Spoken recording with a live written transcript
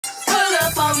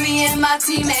want me and my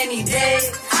team any day.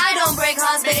 I don't break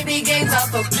hearts, baby, games are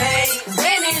for play.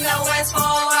 Been in the West for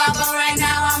a while, but right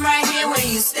now I'm right here where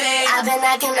you stay. I've been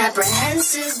acting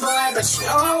apprehensive, boy, but you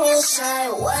know I won't shy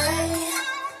away.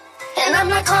 And I'm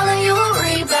not calling you a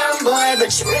rebound, boy, but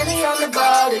you're really on the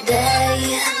ball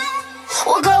today.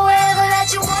 We'll go wherever that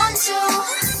you want to,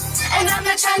 and I'm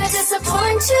not trying to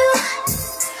disappoint you.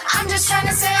 I'm just trying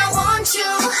to say I want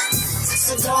you,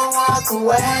 so don't walk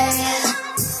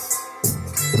away.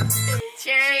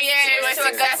 Cheers to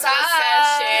a good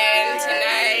session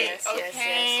tonight.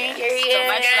 Okay. So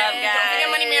much love, guys. Don't forget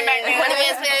Money Man back there. Money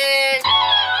Man's bitch.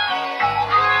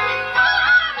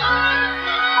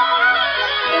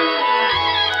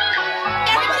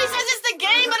 Everybody says it's the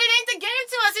game, but it ain't the game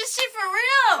to us. It's shit for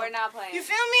real. We're not playing. You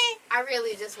feel me? I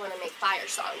really just want to make fire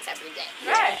songs every day.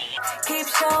 Right. Keep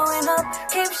showing up,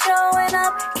 keep showing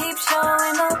up, keep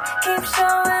showing up, keep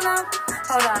showing up.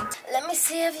 Hold on. Let me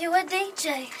see if you a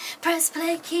DJ. Press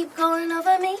play, keep going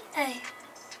over me. Ay.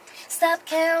 Stop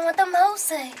caring what the hoes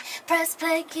say. Press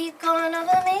play, keep going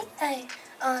over me. Ay.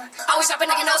 Always shopping,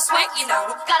 nigga, no sweat, you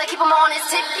know. Gotta keep them on his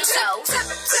tippy toes. Tip,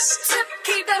 tip, tip,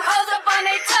 keep them hoes up on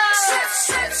their toes. Strip,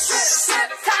 strip, strip, strip.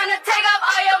 Time to take off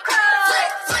all your clothes.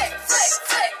 Flick, flick, flick,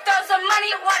 flick. Throw some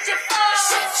money, watch it fall.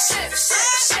 Ship, ship,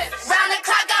 ship, ship. Round the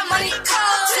clock, got money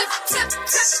cold. Tip, tip,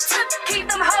 tip, tip. Keep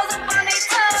them hoes up on their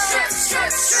toes. Strip,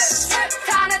 strip, strip, strip.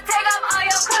 Time to take off all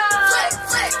your clothes. Flick,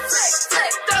 flick, flick,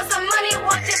 flick. Throw some money,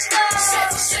 watch it fall.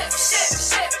 Ship, ship, ship,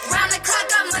 ship. Round the clock,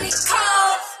 got money cold.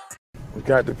 We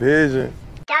got the pigeon.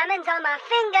 Diamonds on my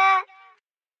finger.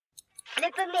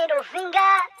 Flip a middle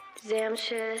finger. ZAM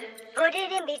shit. Put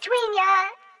it in between ya.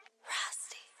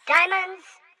 Diamonds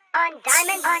on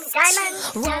diamonds on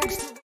diamonds.